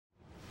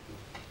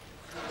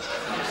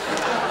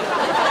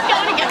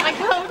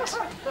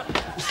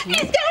He's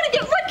going to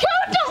get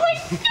recouped! Oh my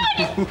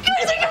God! You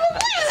guys are gonna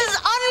believe this is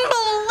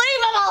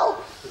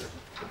unbelievable!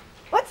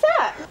 What's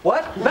that?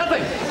 What?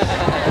 Nothing.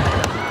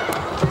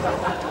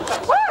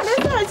 What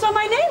is that? I saw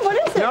my name. What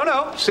is it?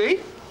 No.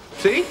 See?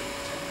 See?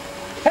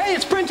 Hey,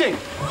 it's printing. Hey,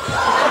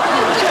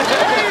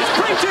 it's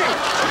printing.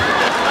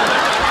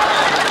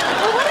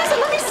 Well, what is it?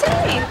 Let me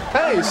see.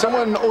 Hey,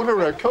 someone order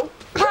a Coke?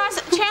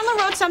 Ross, Chandler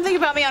wrote something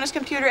about me on his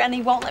computer and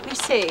he won't let me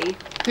see.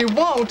 He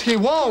won't.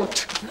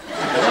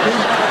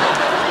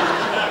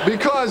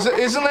 Because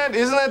isn't that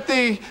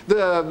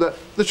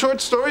the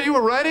short story you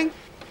were writing?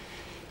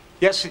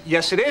 Yes,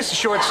 it is a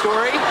short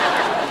story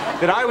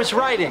that I was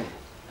writing.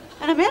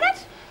 In a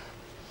minute?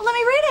 Well, let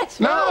me read it.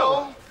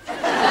 No.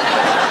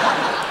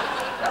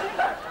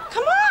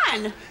 Come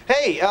on.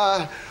 Hey,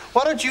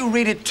 why don't you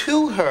read it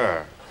to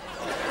her?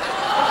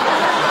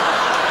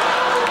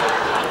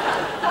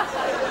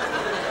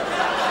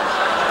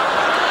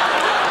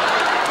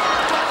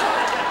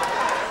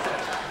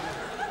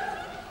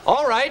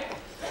 All right.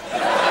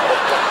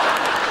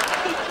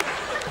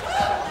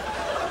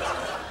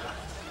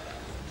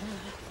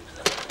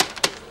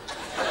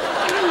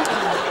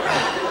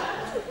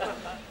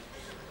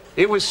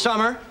 It was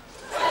summer.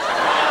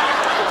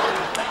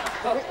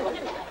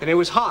 And it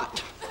was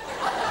hot.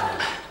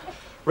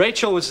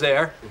 Rachel was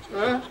there.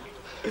 A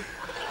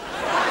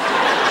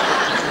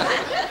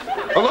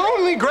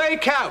lonely gray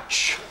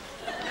couch.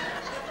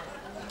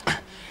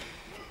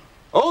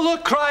 Oh,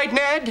 look, cried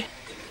Ned.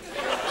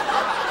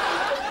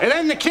 And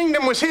then the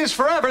kingdom was his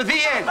forever,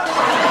 the end.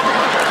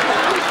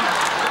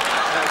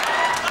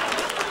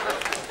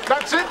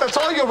 That's it? That's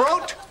all you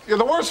wrote? You're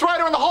the worst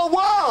writer in the whole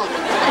world!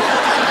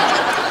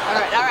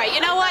 All right. You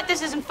know what?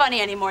 This isn't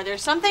funny anymore.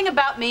 There's something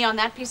about me on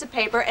that piece of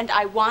paper, and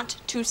I want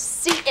to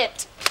see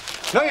it.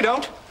 No, you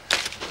don't.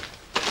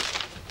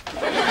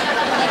 You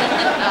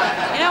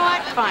know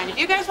what? Fine. If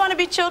you guys want to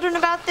be children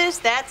about this,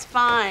 that's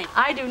fine.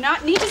 I do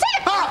not need to see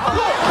it.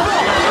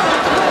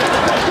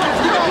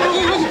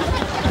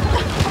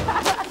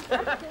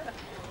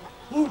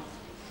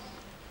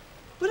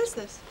 What is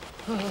this?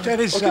 That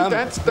is, Okay,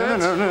 that's...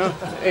 No.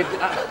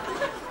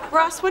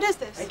 Ross, what is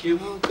this? Thank you.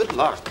 Good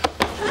luck.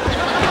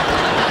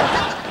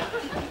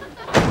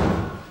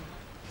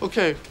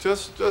 Okay,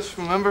 just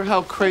remember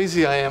how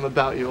crazy I am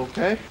about you,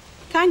 okay?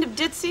 Kind of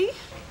ditzy.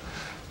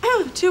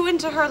 Too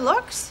into her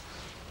looks.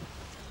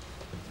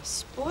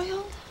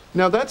 Spoiled.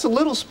 Now that's a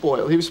little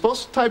spoiled. He was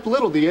supposed to type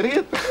little, the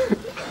idiot.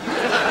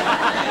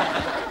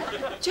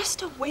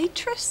 Just a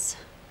waitress?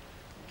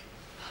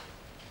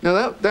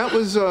 Now that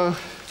was, I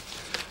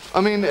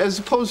mean, as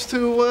opposed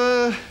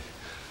to,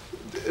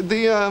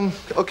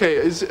 okay,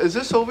 is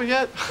this over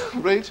yet,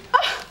 Rach?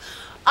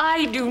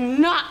 I do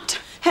not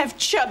have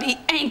chubby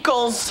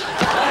ankles. No,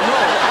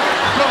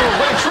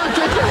 wait,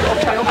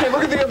 okay,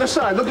 look at the other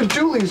side. Look at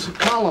Julie's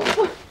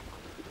column.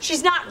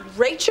 She's not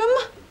Rachel?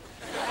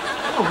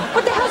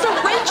 What the hell's a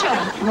Rachel?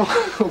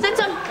 Is that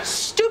some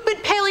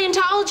stupid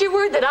paleontology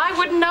word that I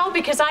wouldn't know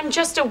because I'm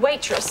just a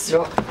waitress?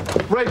 No.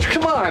 Rach,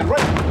 come on,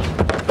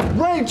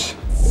 Rach.